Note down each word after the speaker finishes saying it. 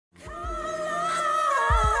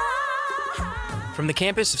From the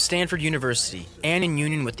campus of Stanford University and in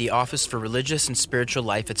union with the Office for Religious and Spiritual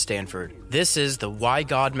Life at Stanford, this is the Why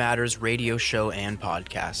God Matters radio show and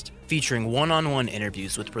podcast, featuring one-on-one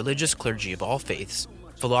interviews with religious clergy of all faiths,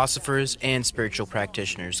 philosophers, and spiritual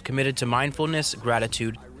practitioners committed to mindfulness,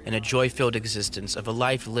 gratitude, and a joy-filled existence of a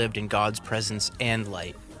life lived in God's presence and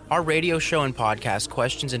light. Our radio show and podcast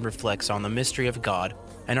questions and reflects on the mystery of God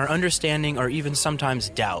and our understanding or even sometimes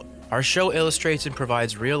doubt. Our show illustrates and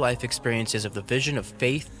provides real-life experiences of the vision of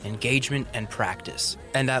faith, engagement, and practice.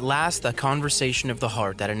 And at last, the conversation of the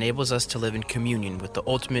heart that enables us to live in communion with the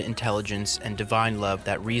ultimate intelligence and divine love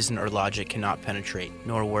that reason or logic cannot penetrate,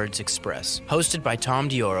 nor words express. Hosted by Tom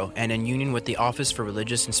Dioro and in union with the Office for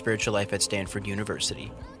Religious and Spiritual Life at Stanford University.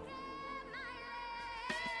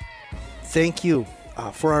 Thank you.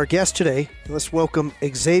 For our guest today, let's welcome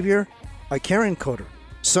Xavier Ikerenkoder,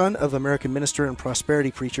 son of American minister and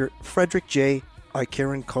prosperity preacher Frederick J.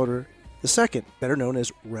 Ikerenkoder II, better known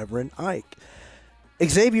as Reverend Ike.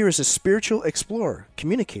 Xavier is a spiritual explorer,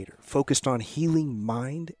 communicator, focused on healing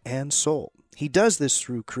mind and soul. He does this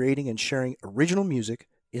through creating and sharing original music,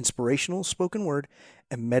 inspirational spoken word,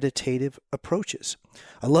 and meditative approaches.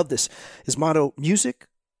 I love this. His motto, music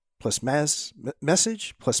plus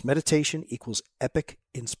message plus meditation equals epic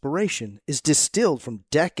inspiration, is distilled from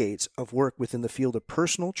decades of work within the field of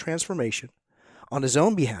personal transformation on his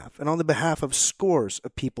own behalf and on the behalf of scores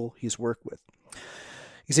of people he's worked with.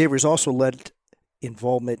 Xavier has also led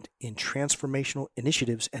involvement in transformational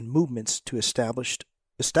initiatives and movements to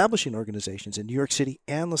establishing organizations in New York City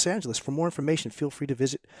and Los Angeles. For more information, feel free to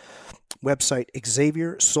visit website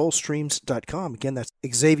XavierSoulStreams.com. Again, that's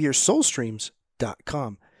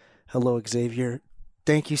XavierSoulStreams.com. Hello, Xavier.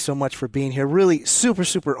 Thank you so much for being here. Really super,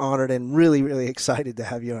 super honored and really, really excited to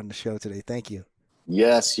have you on the show today. Thank you.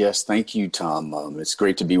 Yes. Thank you, Tom. It's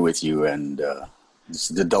great to be with you, and it's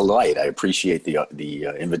a delight. I appreciate the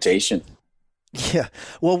invitation. Yeah.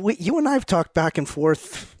 Well, you and I have talked back and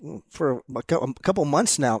forth for a couple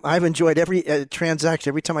months now. I've enjoyed every transaction.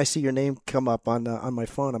 Every time I see your name come up on my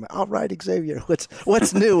phone, I'm like, all right, Xavier,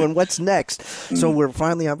 what's new and what's next? So we're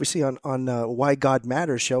finally obviously on Why God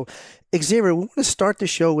Matters show. Xavier, we want to start the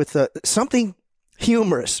show with something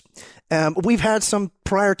humorous. We've had some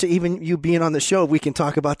prior to even you being on the show. We can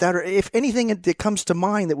talk about that, or if anything that comes to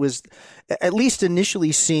mind that was at least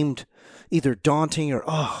initially seemed either daunting or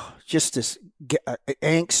just this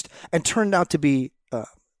angst, and turned out to be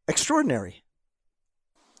extraordinary.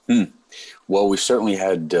 Well, we certainly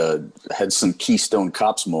had some Keystone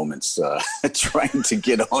Cops moments trying to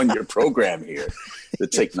get on your program here. The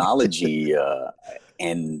technology,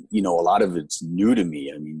 and a lot of it's new to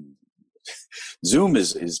me. I mean, Zoom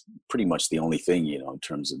is pretty much the only thing, in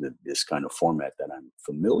terms of this kind of format that I'm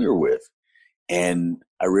familiar with. And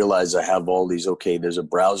I realize I have all these, there's a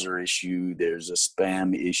browser issue, there's a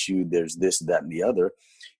spam issue, there's this, that, and the other.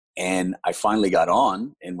 And I finally got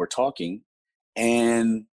on and we're talking,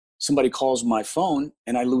 and somebody calls my phone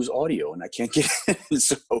and I lose audio and I can't get in.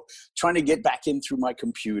 So trying to get back in through my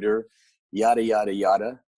computer, yada, yada,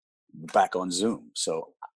 yada, back on Zoom.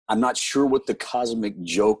 So I'm not sure what the cosmic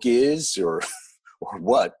joke is or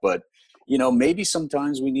what, but, maybe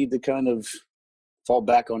sometimes we need to kind of fall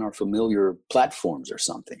back on our familiar platforms or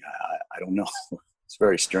something. I don't know. It's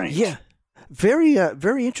very strange. Yeah. Very,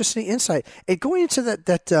 very interesting insight. And going into that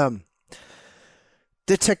the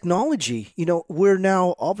technology, we're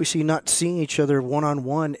now obviously not seeing each other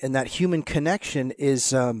one-on-one, and that human connection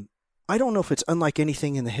is, I don't know if it's unlike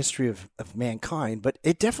anything in the history of mankind, but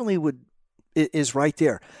it definitely is right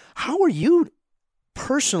there. How are you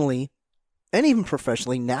personally and even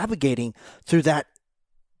professionally navigating through that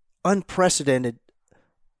unprecedented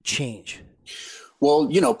change? Well,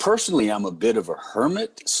 personally, I'm a bit of a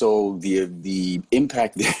hermit, so the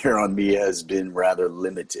impact there on me has been rather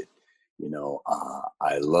limited.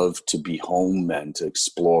 I love to be home and to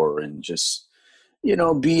explore and just,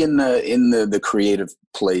 be in the creative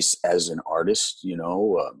place as an artist,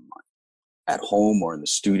 at home or in the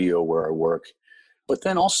studio where I work. But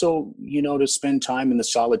then also, to spend time in the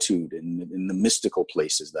solitude and in the mystical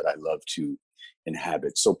places that I love to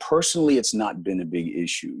inhabit. So personally, it's not been a big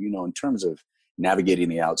issue, in terms of navigating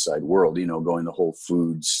the outside world, going to Whole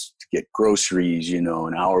Foods to get groceries, an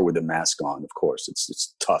hour with a mask on. Of course,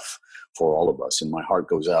 it's tough for all of us. And my heart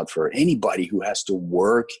goes out for anybody who has to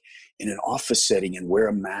work in an office setting and wear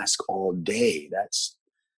a mask all day. That's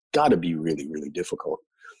got to be really, really difficult.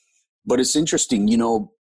 But it's interesting,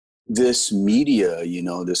 this media,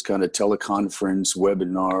 this kind of teleconference,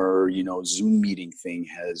 webinar, Zoom meeting thing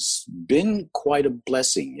has been quite a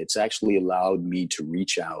blessing. It's actually allowed me to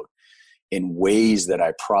reach out in ways that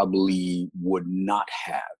I probably would not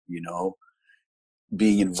have,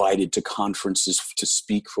 being invited to conferences to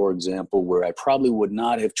speak, for example, where I probably would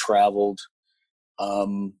not have traveled.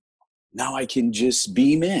 Now I can just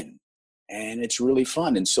beam in, and it's really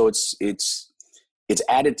fun. And so it's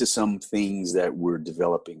added to some things that we're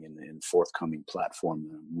developing in forthcoming platform.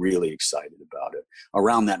 And I'm really excited about it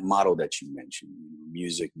around that model that you mentioned,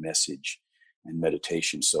 music, message, and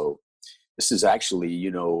meditation. So this is actually,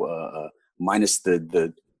 minus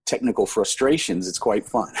the technical frustrations, it's quite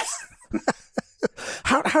fun.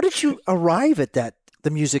 How did you arrive at that, the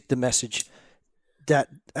music, the message?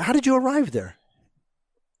 How did you arrive there?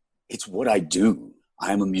 It's what I do.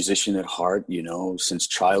 I'm a musician at heart. Since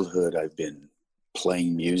childhood, I've been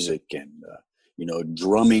playing music, and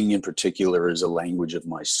drumming in particular is a language of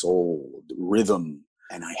my soul, rhythm,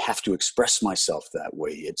 and I have to express myself that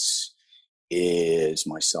way. It's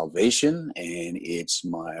my salvation, and it's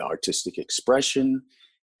my artistic expression.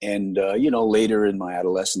 And later in my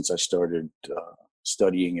adolescence, I started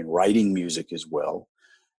studying and writing music as well,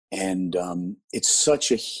 and it's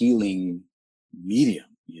such a healing medium,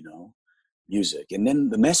 music. And then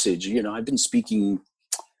the message, I've been speaking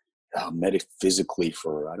metaphysically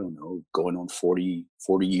for, I don't know, going on 40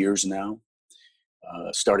 years now,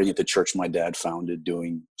 starting at the church my dad founded,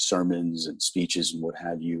 doing sermons and speeches and what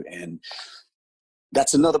have you. And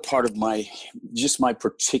that's another part of my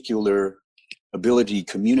particular ability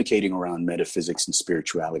communicating around metaphysics and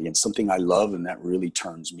spirituality, and something I love, and that really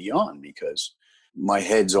turns me on because my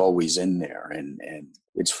head's always in there, and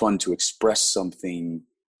it's fun to express something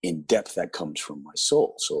in depth that comes from my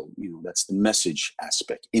soul. So, that's the message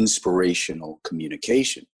aspect, inspirational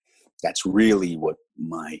communication. That's really what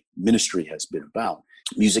my ministry has been about.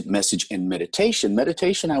 Music, message, and meditation.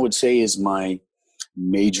 Meditation, I would say, is my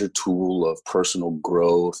major tool of personal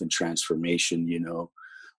growth and transformation,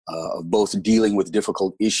 of both dealing with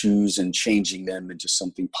difficult issues and changing them into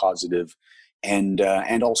something positive, and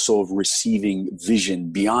also of receiving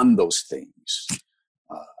vision beyond those things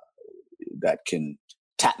that can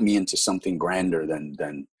tap me into something grander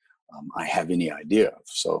than I have any idea of.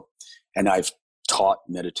 So, and I've taught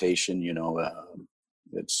meditation,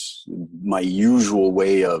 it's my usual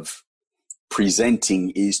way of presenting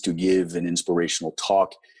is to give an inspirational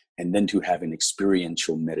talk and then to have an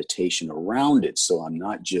experiential meditation around it. So I'm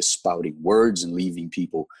not just spouting words and leaving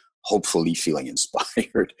people hopefully feeling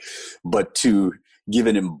inspired, but to give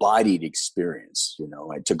an embodied experience,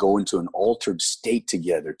 to go into an altered state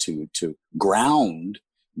together to ground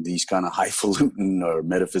these kind of highfalutin or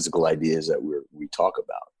metaphysical ideas that we talk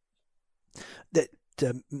about.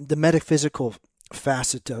 The metaphysical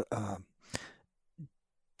facet.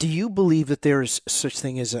 Do you believe that there is such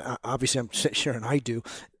thing as obviously I'm sure, and I do,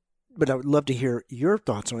 but I would love to hear your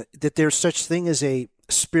thoughts on it. That there's such thing as a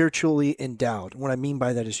spiritually endowed. What I mean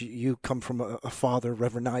by that is you come from a father,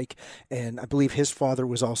 Reverend Ike, and I believe his father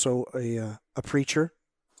was also a preacher.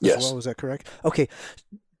 Yes. As well, is that correct? Okay.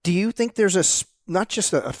 Do you think there's not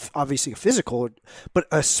just obviously a physical, but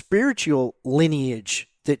a spiritual lineage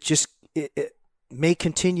that just it may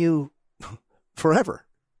continue forever?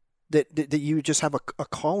 That you just have a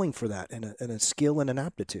calling for that and a skill and an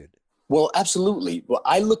aptitude? Well, absolutely. Well,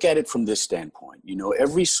 I look at it from this standpoint.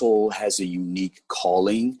 Every soul has a unique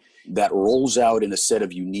calling that rolls out in a set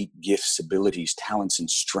of unique gifts, abilities, talents, and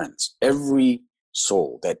strengths. Every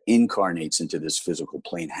soul that incarnates into this physical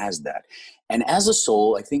plane has that. And as a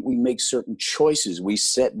soul, I think we make certain choices. We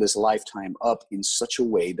set this lifetime up in such a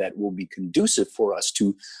way that will be conducive for us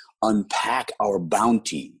to unpack our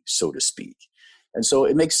bounty, so to speak. And so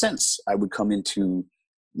it makes sense. I would come into,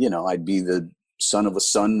 I'd be the son of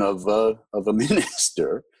a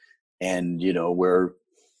minister, and, where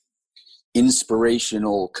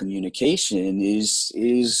inspirational communication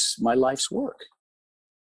is my life's work.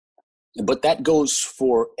 But that goes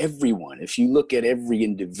for everyone. If you look at every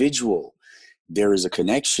individual, there is a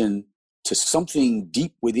connection to something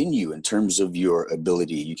deep within you in terms of your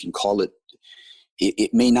ability. You can call it,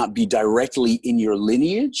 it may not be directly in your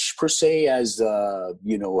lineage per se as a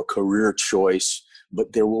career choice,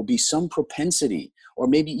 but there will be some propensity or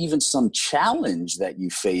maybe even some challenge that you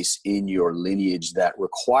face in your lineage that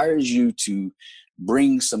requires you to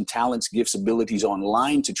bring some talents, gifts, abilities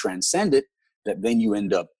online to transcend it, that then you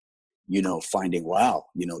end up finding, wow,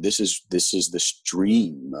 this is the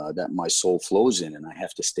stream that my soul flows in, and I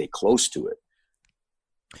have to stay close to it.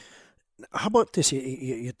 How about this?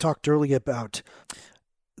 You talked earlier about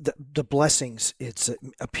the blessings. Its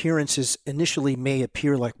appearances initially may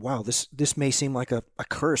appear like, wow, this may seem like a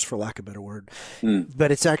curse, for lack of a better word,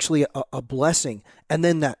 but it's actually a blessing. And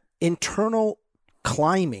then that internal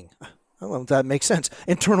climbing. I don't know if that makes sense.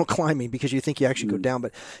 Internal climbing, because you think you actually go down,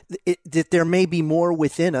 but that there may be more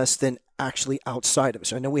within us than actually outside of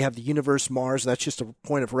us? I know we have the universe, Mars, that's just a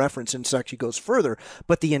point of reference and it actually goes further,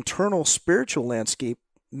 but the internal spiritual landscape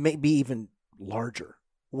may be even larger.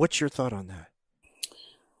 What's your thought on that?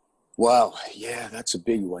 Wow. Yeah, that's a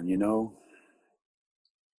big one,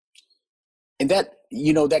 And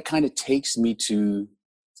that kind of takes me to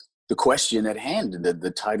the question at hand,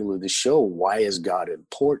 the title of the show, why is God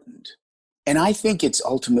important? And I think it's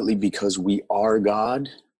ultimately because we are God.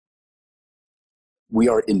 We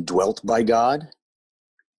are indwelt by God.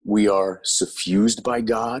 We are suffused by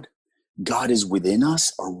God. God is within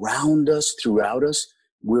us, around us, throughout us.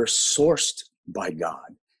 We're sourced by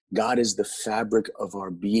God. God is the fabric of our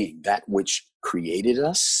being, that which created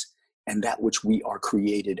us and that which we are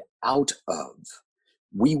created out of.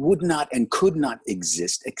 We would not and could not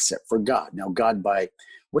exist except for God. Now, God, by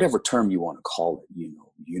whatever term you want to call it,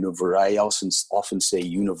 I also often say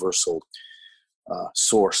universal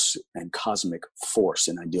source and cosmic force,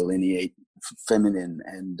 and I delineate feminine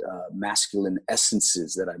and masculine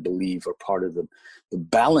essences that I believe are part of the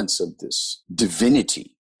balance of this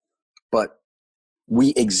divinity. But we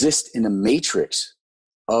exist in a matrix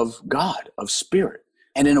of God, of spirit.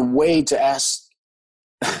 And in a way to ask,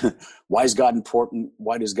 why is God important?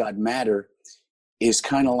 Why does God matter? Is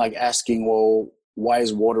kind of like asking, well, why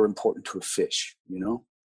is water important to a fish?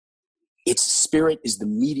 Its spirit is the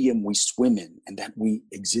medium we swim in and that we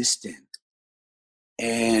exist in.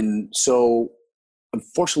 And so,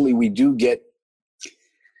 unfortunately, we do get,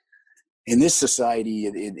 in this society,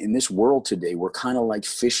 in this world today, we're kind of like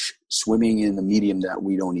fish swimming in a medium that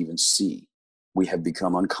we don't even see. We have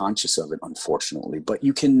become unconscious of it, unfortunately, but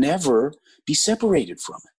you can never be separated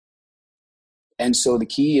from it. And so the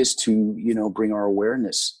key is to, bring our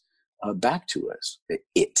awareness back to us.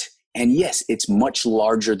 And yes, it's much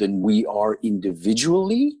larger than we are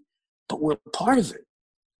individually, but we're part of it.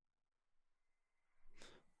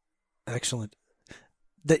 Excellent.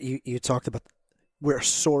 That you talked about, we're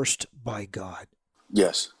sourced by God.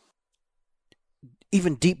 Yes.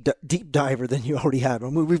 Even deep diver than you already have. I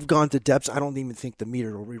mean, we've gone to depths I don't even think the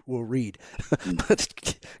meter will read.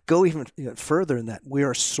 But go even further in that. We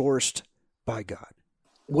are sourced by God.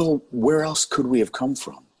 Well, where else could we have come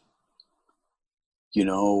from?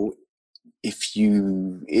 If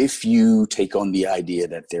you take on the idea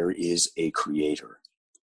that there is a creator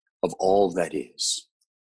of all that is,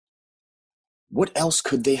 what else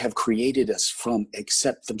could they have created us from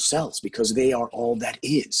except themselves? Because they are all that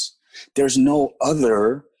is. There's no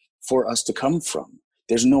other for us to come from.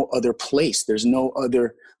 There's no other place. There's no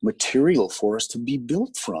other material for us to be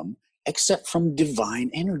built from except from divine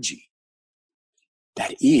energy.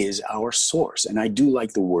 That is our source. And I do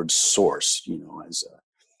like the word source,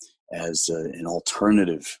 as an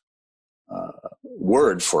alternative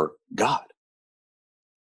word for God.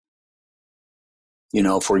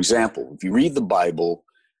 For example, if you read the Bible,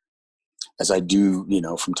 as I do,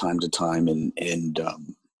 from time to time, and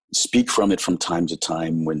speak from it from time to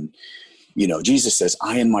time, when, Jesus says,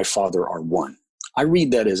 I and my Father are one. I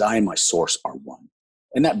read that as I and my source are one.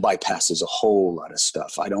 And that bypasses a whole lot of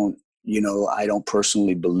stuff. I don't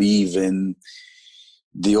personally believe in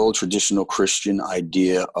the old traditional Christian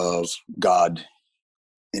idea of God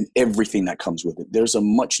and everything that comes with it. There's a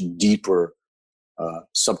much deeper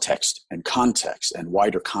subtext and context and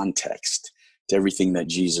wider context to everything that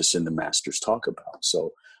Jesus and the masters talk about.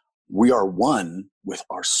 So we are one with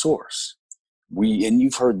our source. And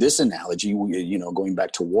you've heard this analogy, going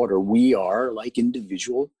back to water, we are like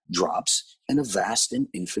individual drops in a vast and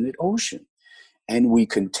infinite ocean. And we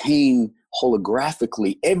contain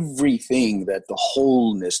holographically everything that the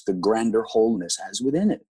wholeness, the grander wholeness has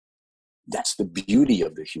within it. That's the beauty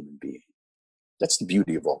of the human being. That's the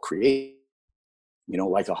beauty of all creation.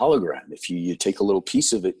 Like a hologram, if you take a little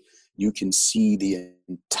piece of it, you can see the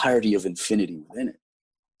entirety of infinity within it.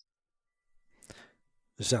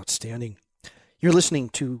 This is outstanding. You're listening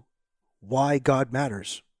to Why God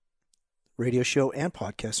Matters, radio show and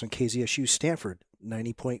podcast on KZSU Stanford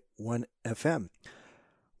 90.1 FM.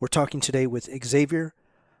 We're talking today with Xavier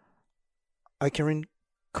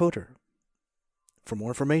Coder. For more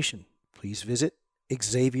information, please visit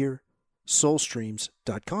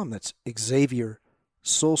XavierSoulstreams.com. That's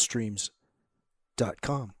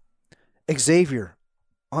XavierSoulstreams.com. Xavier,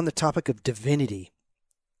 on the topic of divinity,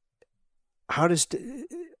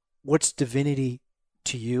 what's divinity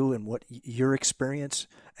to you, and what your experience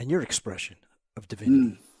and your expression of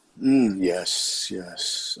divinity? Yes.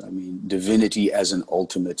 I mean, divinity as an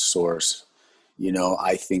ultimate source.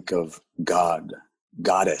 I think of God,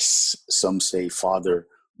 goddess. Some say Father,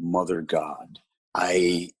 Mother, God.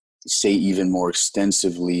 I say even more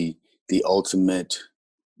extensively, the ultimate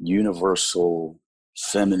universal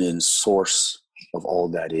feminine source of all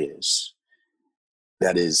that is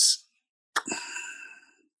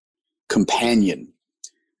companion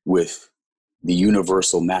with the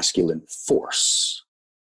universal masculine force.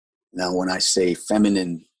 Now, when I say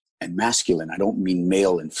feminine and masculine, I don't mean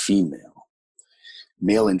male and female.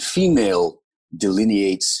 Male and female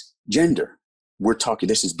delineates gender. We're talking,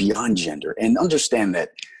 this is beyond gender. And understand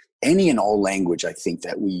that any and all language, I think,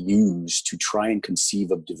 that we use to try and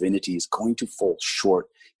conceive of divinity is going to fall short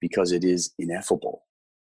because it is ineffable.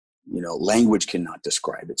 Language cannot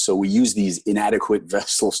describe it. So we use these inadequate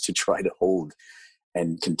vessels to try to hold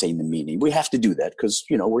and contain the meaning. We have to do that because,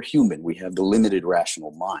 we're human. We have the limited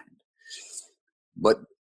rational mind. But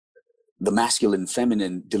the masculine and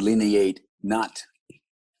feminine delineate not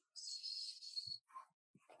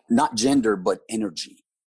gender, but energy.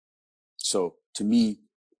 So to me,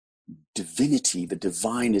 divinity, the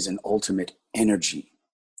divine, is an ultimate energy.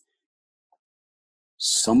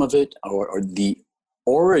 Some of it, or the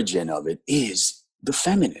origin of it, is the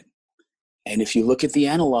feminine. And if you look at the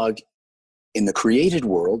analog in the created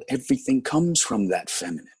world, everything comes from that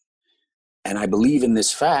feminine. And I believe in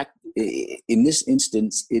this fact, in this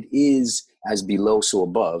instance, it is as below, so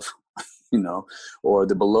above, or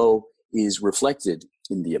the below is reflected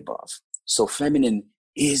in the above. So feminine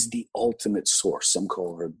is the ultimate source. Some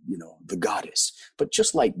call her, the goddess. But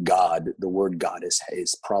just like God, the word goddess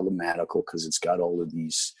is problematical because it's got all of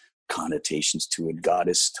these connotations to it.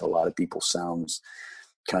 Goddess to a lot of people sounds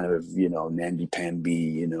kind of,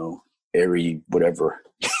 namby-pamby, airy, whatever,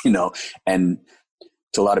 and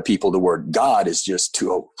to a lot of people, the word God is just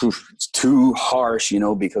it's too harsh,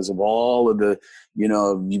 because of all of the,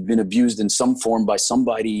 you've been abused in some form by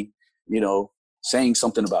somebody, saying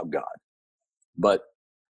something about God. But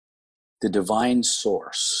the divine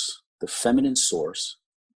source, the feminine source,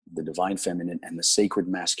 the divine feminine, and the sacred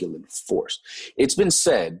masculine force. It's been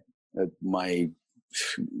said, one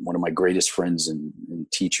of my greatest friends and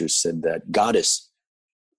teachers said that Goddess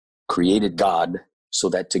created God so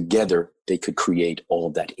that together they could create all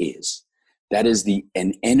that is. That is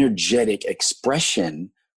an energetic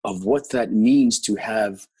expression of what that means to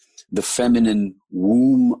have the feminine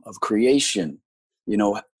womb of creation,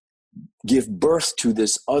 give birth to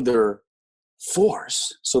this other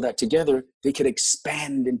force so that together they could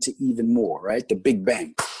expand into even more, right? The Big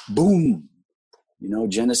Bang, boom.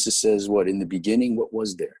 Genesis says what? In the beginning, what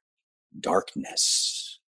was there?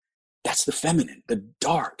 Darkness. That's the feminine, the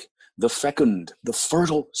dark, the fecund, the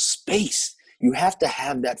fertile space. You have to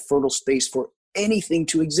have that fertile space for anything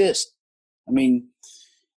to exist. I mean,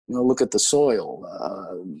 look at the soil,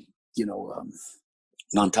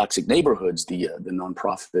 non-toxic neighborhoods, the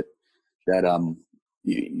nonprofit that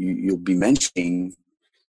you'll be mentioning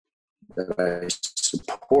that I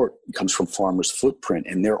support comes from Farmers Footprint,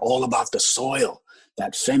 and they're all about the soil,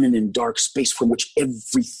 that feminine dark space from which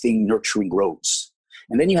everything nurturing grows.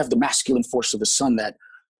 And then you have the masculine force of the sun that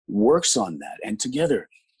works on that, and together,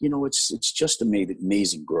 it's just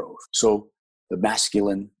amazing growth. So the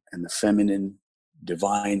masculine and the feminine,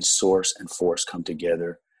 divine source and force come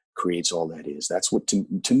together, creates all that is. That's what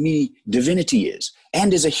to me divinity is.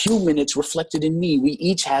 And as a human, it's reflected in me. We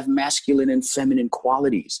each have masculine and feminine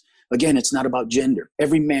qualities. Again, it's not about gender.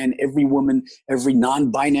 Every man, every woman, every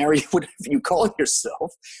non-binary, whatever you call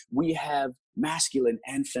yourself, we have masculine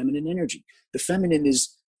and feminine energy. The feminine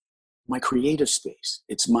is my creative space.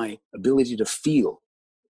 It's my ability to feel,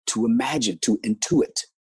 to imagine, to intuit.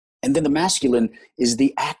 And then the masculine is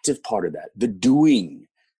the active part of that, the doing,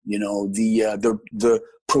 the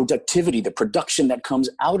productivity, the production that comes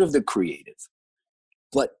out of the creative.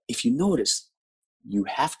 But if you notice, you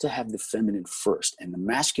have to have the feminine first, and the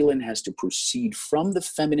masculine has to proceed from the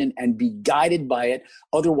feminine and be guided by it.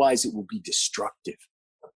 Otherwise, it will be destructive.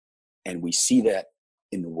 And we see that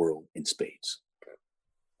in the world in spades.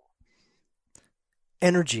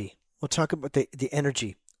 Energy. We'll talk about the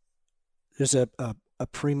energy. There's a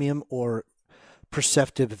premium or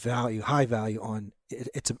perceptive value, high value on it.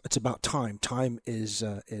 It's about time. Time is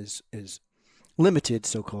limited,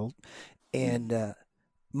 so-called, and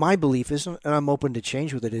my belief is, and I'm open to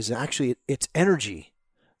change with it, is actually it's energy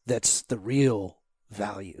that's the real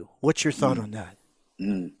value. What's your thought on that?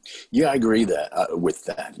 Yeah, I agree with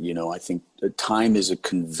that. I think time is a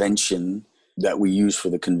convention that we use for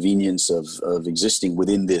the convenience of existing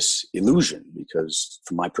within this illusion, because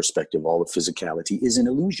from my perspective, all of physicality is an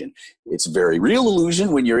illusion. It's a very real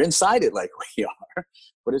illusion when you're inside it like we are,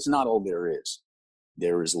 but it's not all there is.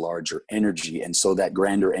 There is larger energy. And so that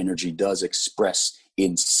grander energy does express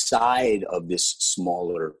inside of this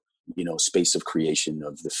smaller, space of creation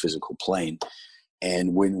of the physical plane.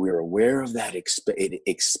 And when we're aware of that, it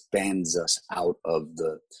expands us out of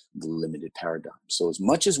the limited paradigm. So as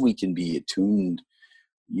much as we can be attuned,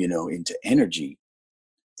 into energy,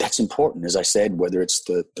 that's important. As I said, whether it's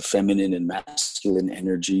the feminine and masculine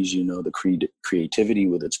energies, the creativity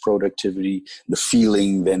with its productivity, the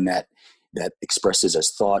feeling then that expresses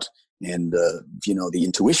as thought, and the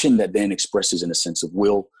intuition that then expresses in a sense of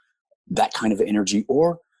will, that kind of energy,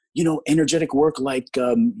 or energetic work like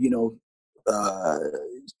the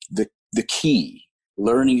key,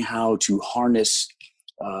 learning how to harness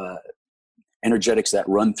energetics that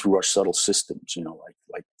run through our subtle systems,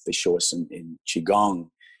 like they show us in Qigong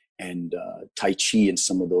and Tai Chi and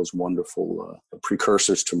some of those wonderful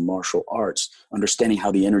precursors to martial arts, understanding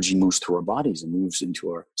how the energy moves through our bodies and moves into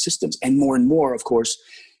our systems. And more, of course,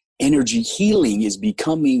 energy healing is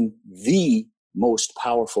becoming the most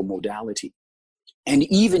powerful modality. And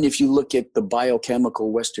even if you look at the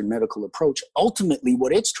biochemical Western medical approach, ultimately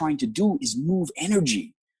what it's trying to do is move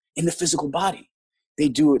energy in the physical body.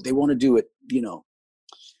 They want to do it,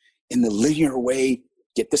 in the linear way,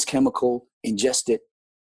 get this chemical, ingest it,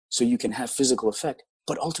 so you can have physical effect.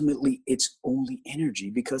 But ultimately, it's only energy,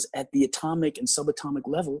 because at the atomic and subatomic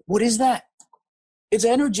level, what is that? It's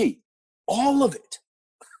energy, all of it.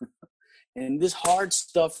 And this hard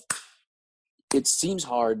stuff, it seems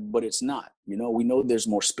hard, but it's not. We know there's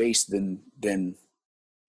more space than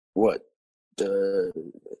what?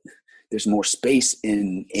 There's more space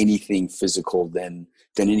in anything physical than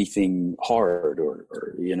anything hard or.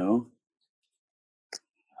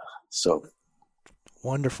 So.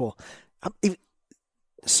 Wonderful.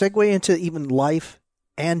 Segue into even life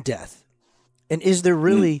and death. And is there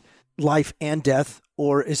really life and death,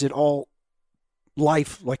 or is it all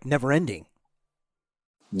life, like never ending?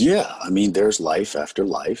 Yeah, there's life after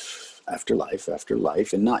life, after life, after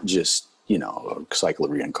life, and not just, a cycle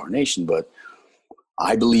of reincarnation, but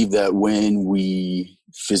I believe that when we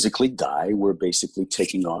physically die, we're basically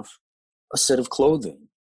taking off a set of clothing,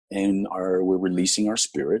 and we're releasing our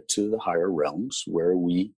spirit to the higher realms, where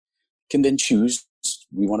we can then choose,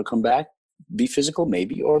 we want to come back, be physical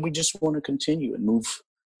maybe, or we just want to continue and move,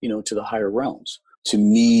 to the higher realms. To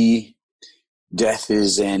me, death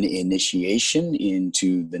is an initiation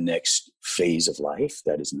into the next phase of life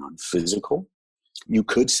that is non-physical. You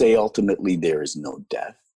could say ultimately there is no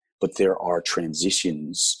death, but there are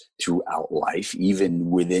transitions throughout life,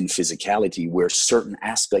 even within physicality, where certain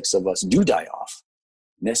aspects of us do die off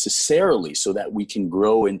necessarily so that we can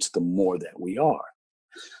grow into the more that we are.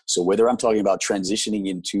 So whether I'm talking about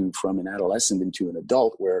transitioning from an adolescent into an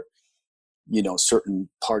adult where, certain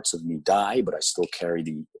parts of me die, but I still carry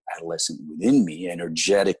the adolescent within me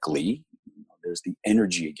energetically, there's the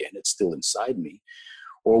energy again, it's still inside me.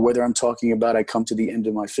 Or whether I'm talking about I come to the end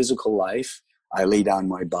of my physical life, I lay down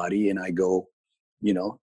my body and I go,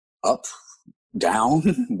 up, down,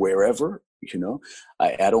 wherever,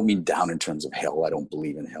 I don't mean down in terms of hell. I don't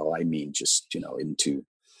believe in hell. I mean just, into,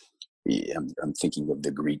 I'm thinking of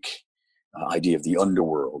the Greek idea of the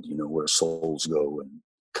underworld, where souls go and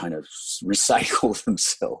kind of recycle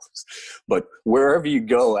themselves. But wherever you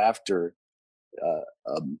go after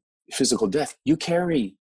physical death, you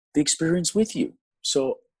carry the experience with you.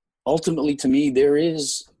 So ultimately, to me, there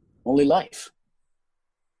is only life.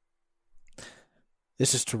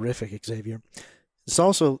 This is terrific, Xavier. It's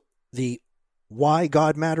also the Why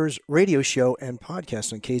God Matters radio show and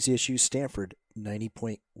podcast on KZSU Stanford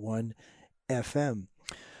 90.1 FM.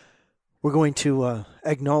 We're going to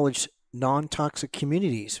acknowledge non-toxic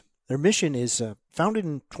communities. Their mission is founded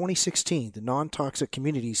in 2016. The non-toxic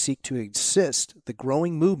communities seek to assist the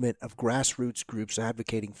growing movement of grassroots groups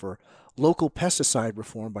advocating for local pesticide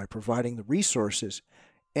reform by providing the resources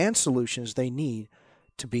and solutions they need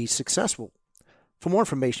to be successful. For more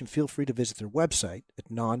information, feel free to visit their website at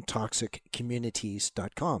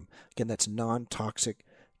nontoxiccommunities.com. Again, that's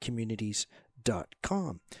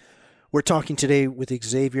nontoxiccommunities.com. We're talking today with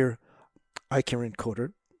Xavier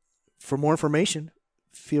Eicherenkoetter. For more information,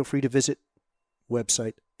 feel free to visit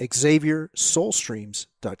website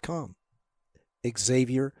xaviersoulstreams.com.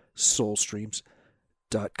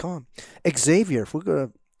 xaviersoulstreams.com. Xavier, if we're going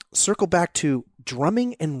to circle back to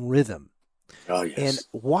drumming and rhythm, oh, yes, and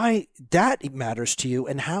why that matters to you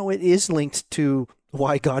and how it is linked to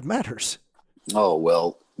why God matters. Oh,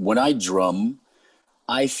 well, when I drum,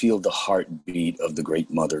 I feel the heartbeat of the great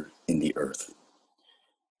mother in the earth.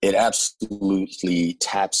 It absolutely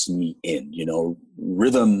taps me in.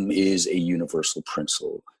 Rhythm is a universal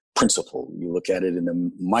principle. You look at it in a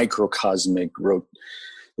microcosmic,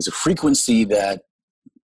 there's a frequency that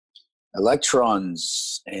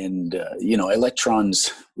electrons and,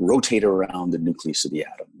 electrons rotate around the nucleus of the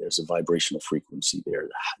atom. There's a vibrational frequency there,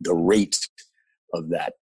 the rate of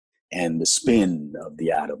that and the spin of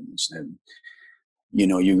the atoms. And,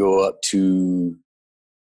 you go up to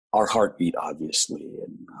our heartbeat, obviously,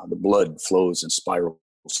 and how the blood flows and spirals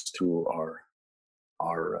through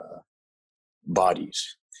our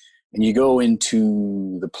bodies. And you go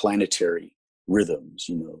into the planetary rhythms,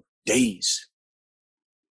 days,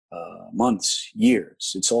 months,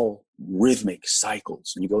 years. It's all rhythmic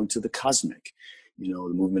cycles. And you go into the cosmic, the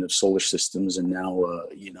movement of solar systems. And now,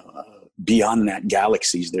 beyond that,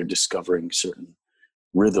 galaxies, they're discovering certain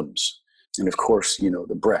rhythms. And of course,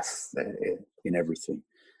 the breath in everything.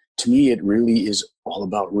 To me, it really is all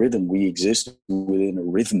about rhythm. We exist within a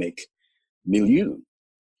rhythmic milieu.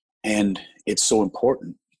 And it's so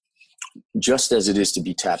important, just as it is to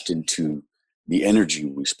be tapped into the energy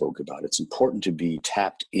we spoke about. It's important to be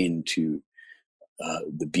tapped into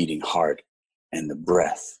the beating heart and the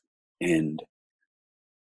breath and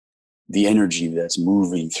the energy that's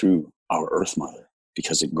moving through our Earth Mother,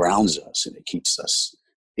 because it grounds us and it keeps us,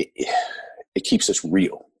 it keeps us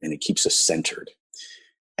real and it keeps us centered.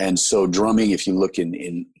 And so drumming, if you look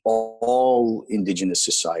in all indigenous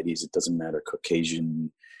societies, it doesn't matter,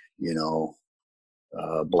 Caucasian,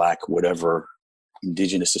 Black, whatever,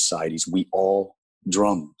 indigenous societies, we all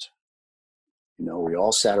drummed. We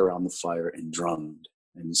all sat around the fire and drummed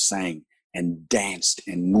and sang and danced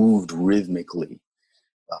and moved rhythmically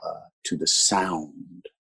to the sound.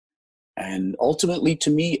 And ultimately, to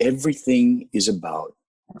me, everything is about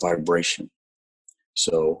vibration.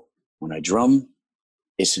 So when I drum,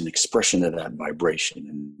 it's an expression of that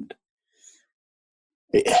vibration.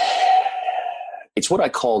 And it's what I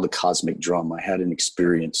call the cosmic drum. I had an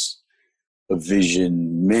experience, a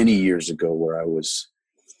vision many years ago where I was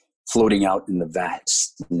floating out in the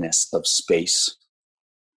vastness of space.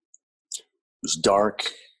 It was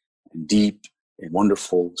dark and deep and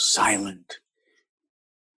wonderful, silent.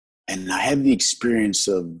 And I had the experience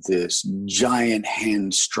of this giant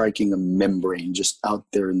hand striking a membrane just out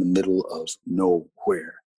there in the middle of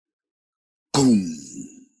nowhere. Boom.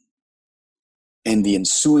 And the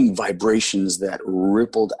ensuing vibrations that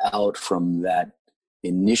rippled out from that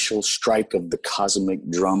initial strike of the cosmic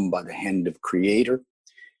drum by the hand of Creator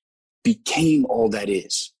became all that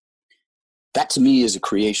is. That to me is a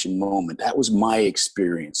creation moment. That was my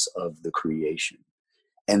experience of the creation.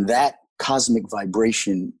 And that cosmic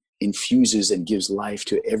vibration infuses and gives life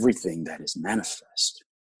to everything that is manifest.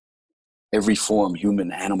 Every form,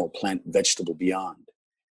 human, animal, plant, vegetable, beyond,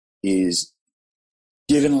 is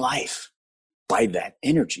given life by that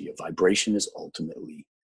energy. A vibration is ultimately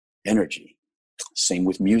energy. Same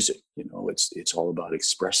with music. It's all about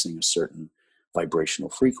expressing a certain vibrational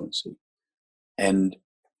frequency. And,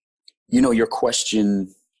 your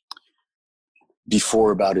question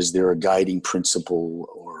before about, is there a guiding principle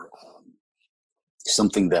or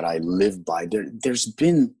something that I live by? There's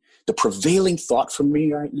been the prevailing thought for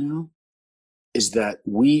me right now is that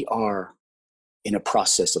we are in a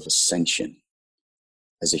process of ascension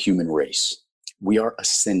as a human race. We are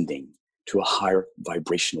ascending to a higher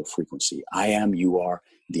vibrational frequency. I am, you are,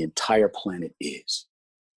 the entire planet is.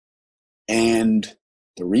 And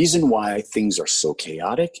the reason why things are so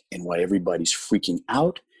chaotic and why everybody's freaking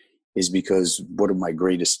out is because one of my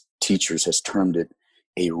greatest teachers has termed it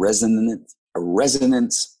a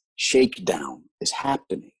resonance shakedown is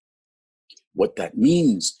happening. What that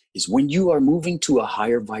means is when you are moving to a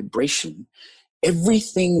higher vibration,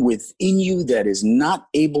 everything within you that is not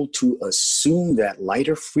able to assume that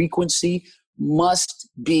lighter frequency must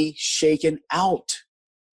be shaken out.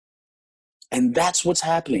 And that's what's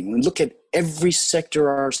happening. We look at every sector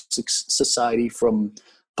of our society, from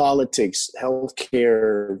politics,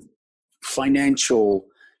 healthcare, financial,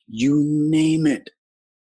 you name it.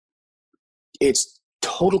 It's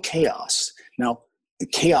total chaos. Now, the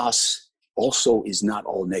chaos also is not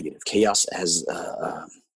all negative. Chaos as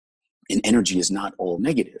in energy is not all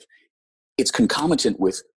negative. It's concomitant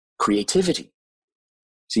with creativity.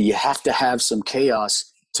 So you have to have some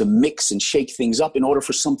chaos to mix and shake things up in order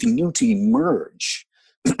for something new to emerge.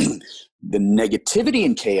 The negativity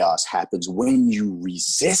in chaos happens when you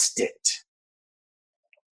resist it.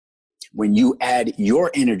 When you add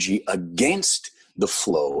your energy against the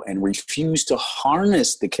flow and refuse to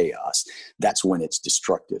harness the chaos, that's when it's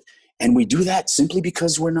destructive. And we do that simply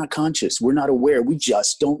because we're not conscious. We're not aware. We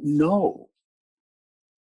just don't know.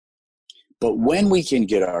 But when we can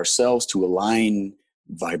get ourselves to align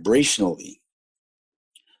vibrationally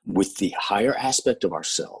with the higher aspect of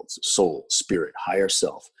ourselves, soul, spirit, higher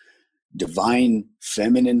self, divine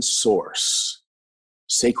feminine source,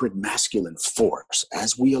 sacred masculine force,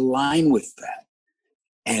 as we align with that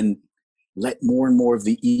and let more and more of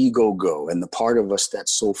the ego go and the part of us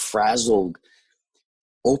that's so frazzled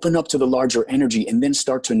open up to the larger energy, and then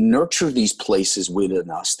start to nurture these places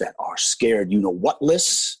within us that are scared,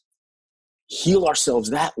 whatless, heal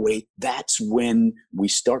ourselves that way. That's when we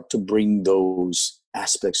start to bring those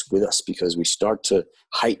aspects with us, because we start to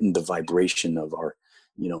heighten the vibration of our,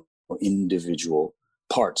 individual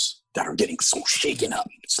parts that are getting so shaken up.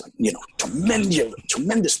 It's like,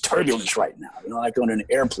 tremendous turbulence right now. Like on an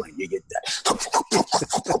airplane, you get that.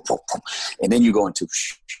 And then you go into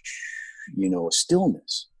a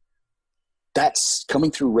stillness. That's coming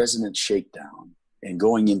through resonance shakedown and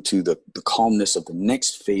going into the calmness of the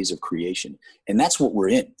next phase of creation. And that's what we're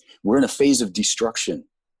in. We're in a phase of destruction,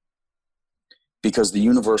 because the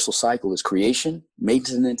universal cycle is creation,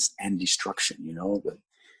 maintenance, and destruction.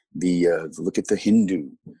 Look at the Hindu,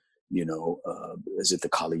 is it the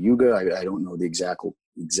Kali Yuga? I don't know the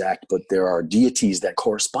exact, but there are deities that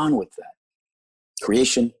correspond with that.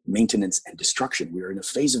 Creation, maintenance, and destruction. We are in a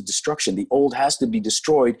phase of destruction. The old has to be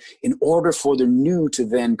destroyed in order for the new to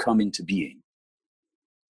then come into being.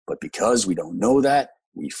 But because we don't know that,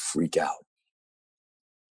 we freak out.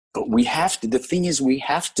 But the thing is, we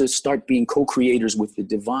have to start being co-creators with the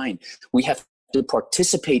divine. We have to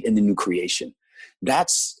participate in the new creation.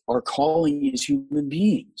 That's our calling as human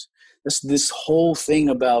beings. This whole thing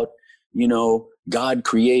about, God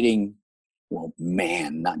creating,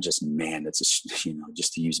 man, not just man. It's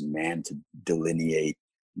just to use man to delineate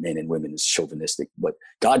men and women is chauvinistic, but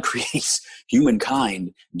God creates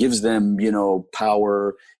humankind, gives them,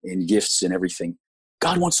 power and gifts and everything.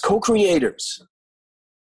 God wants co-creators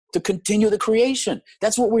to continue the creation.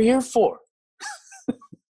 That's what we're here for.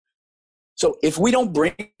 So if we don't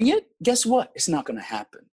bring it, guess what? It's not going to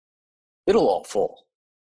happen. It'll all fall.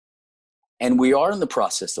 And we are in the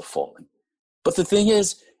process of falling. But the thing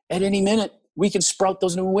is, at any minute, we can sprout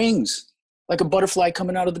those new wings, like a butterfly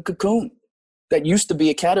coming out of the cocoon that used to be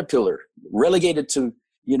a caterpillar, relegated to,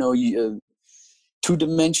 2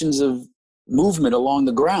 dimensions of movement along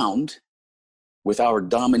the ground with our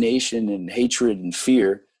domination and hatred and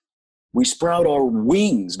fear. We sprout our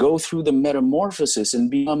wings, go through the metamorphosis, and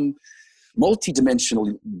become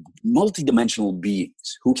multidimensional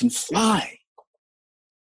beings who can fly,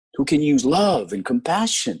 who can use love and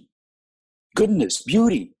compassion, goodness,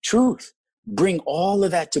 beauty, truth, bring all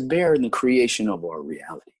of that to bear in the creation of our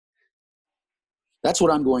reality. That's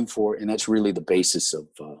what I'm going for, and that's really the basis of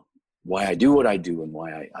why I do what I do and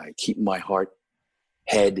why I keep my heart,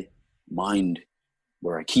 head, mind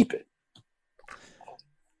where I keep it.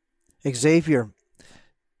 Xavier,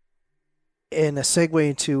 and a segue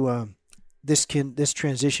into this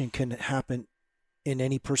transition can happen in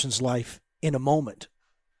any person's life in a moment,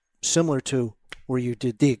 similar to where you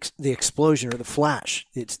did the explosion or the flash.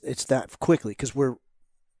 It's that quickly, because we're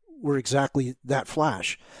exactly that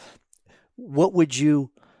flash. What would you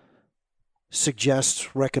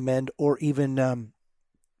suggest, recommend, or even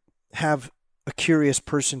have a curious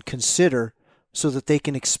person consider so that they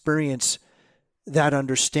can experience that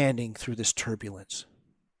understanding through this turbulence?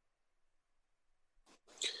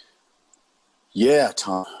 Yeah,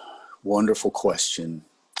 Tom, wonderful question.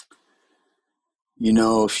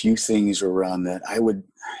 A few things around that. I would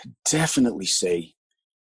definitely say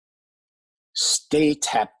stay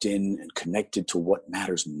tapped in and connected to what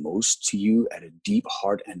matters most to you at a deep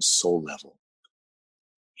heart and soul level.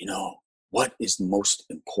 What is most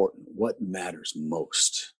important? What matters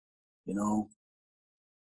most?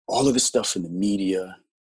 All of the stuff in the media,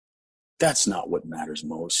 that's not what matters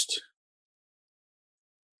most.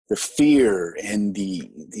 The fear and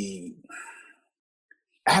the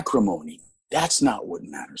acrimony, that's not what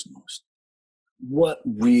matters most. What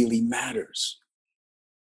really matters?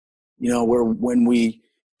 When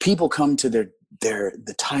people come to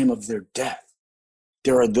the time of their death,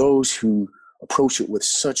 there are those who approach it with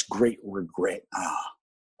such great regret.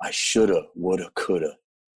 I shoulda, woulda, coulda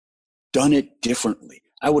done it differently.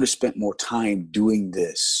 I would have spent more time doing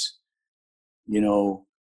this,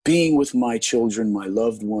 being with my children, my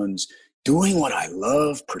loved ones, doing what I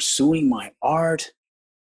love, pursuing my art.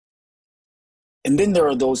 And then there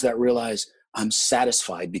are those that realize I'm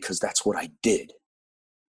satisfied because that's what I did.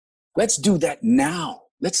 Let's do that now.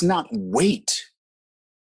 Let's not wait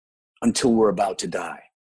until we're about to die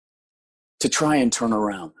to try and turn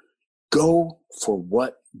around. Go for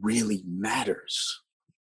what really matters.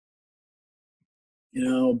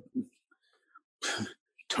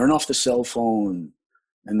 Turn off the cell phone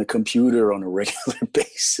and the computer on a regular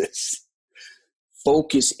basis.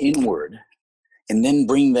 Focus inward, and then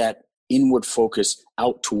bring that inward focus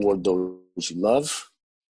out toward those you love,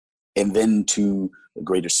 and then to the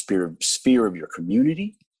greater sphere of your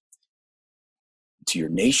community, to your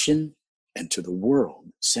nation, and to the world,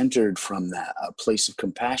 centered from that place of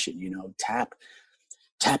compassion. Tap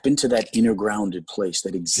into that inner grounded place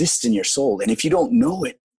that exists in your soul. And if you don't know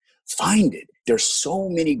it, find it. There's so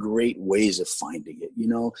many great ways of finding it.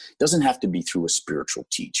 It doesn't have to be through a spiritual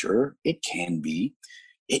teacher. It can be.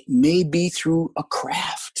 It may be through a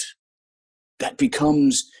craft that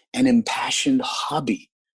becomes an impassioned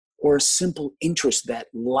hobby or a simple interest that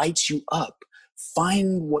lights you up.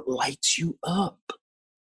 Find what lights you up.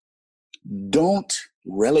 Don't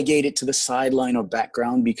relegate it to the sideline or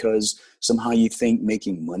background because somehow you think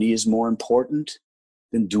making money is more important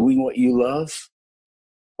than doing what you love,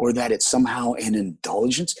 or that it's somehow an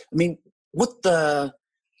indulgence. I mean, I'll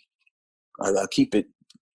keep it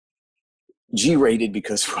G-rated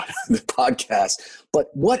because we're on the podcast, but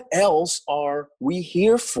what else are we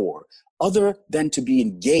here for other than to be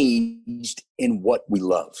engaged in what we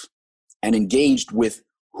love and engaged with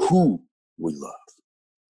who we love?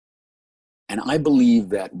 And I believe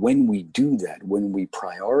that when we do that, when we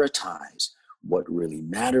prioritize what really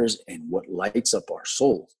matters and what lights up our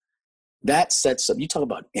souls, that sets up, you talk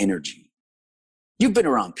about energy. You've been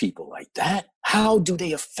around people like that. How do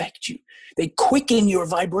they affect you? They quicken your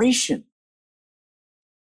vibration.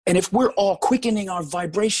 And if we're all quickening our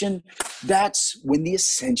vibration, that's when the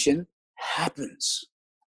ascension happens.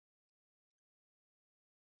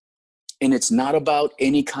 And it's not about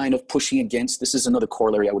any kind of pushing against. This is another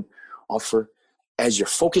corollary I would offer. As you're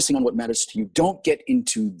focusing on what matters to you, don't get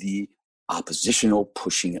into the oppositional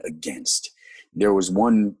pushing against. There was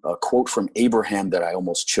one quote from Abraham that I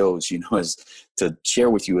almost chose, as to share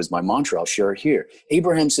with you as my mantra. I'll share it here.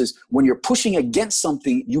 Abraham says, when you're pushing against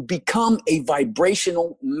something, you become a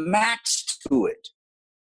vibrational match to it.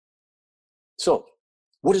 So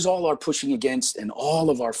what does all our pushing against and all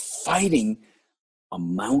of our fighting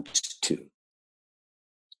amount to?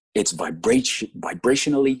 It's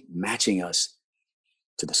vibrationally matching us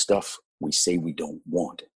to the stuff we say we don't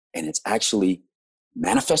want. And it's actually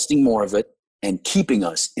manifesting more of it and keeping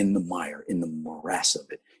us in the mire, in the morass of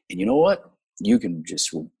it. And you know what? You can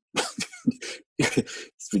just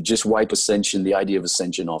wipe ascension, the idea of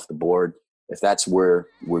ascension, off the board, if that's where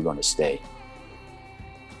we're going to stay.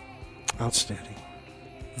 Outstanding.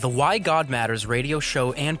 The Why God Matters radio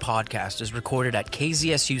show and podcast is recorded at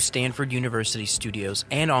KZSU Stanford University studios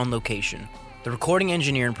and on location. The recording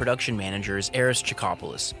engineer and production manager is Eris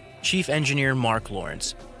Chikopoulos, Chief Engineer Mark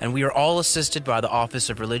Lawrence, and we are all assisted by the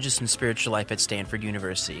Office of Religious and Spiritual Life at Stanford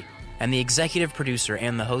University. And the executive producer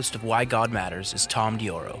and the host of Why God Matters is Tom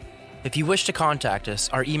Dioro. If you wish to contact us,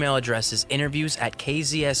 our email address is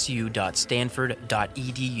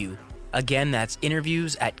interviews@kzsu.stanford.edu. Again, that's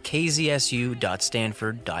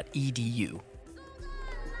interviews@kzsu.stanford.edu.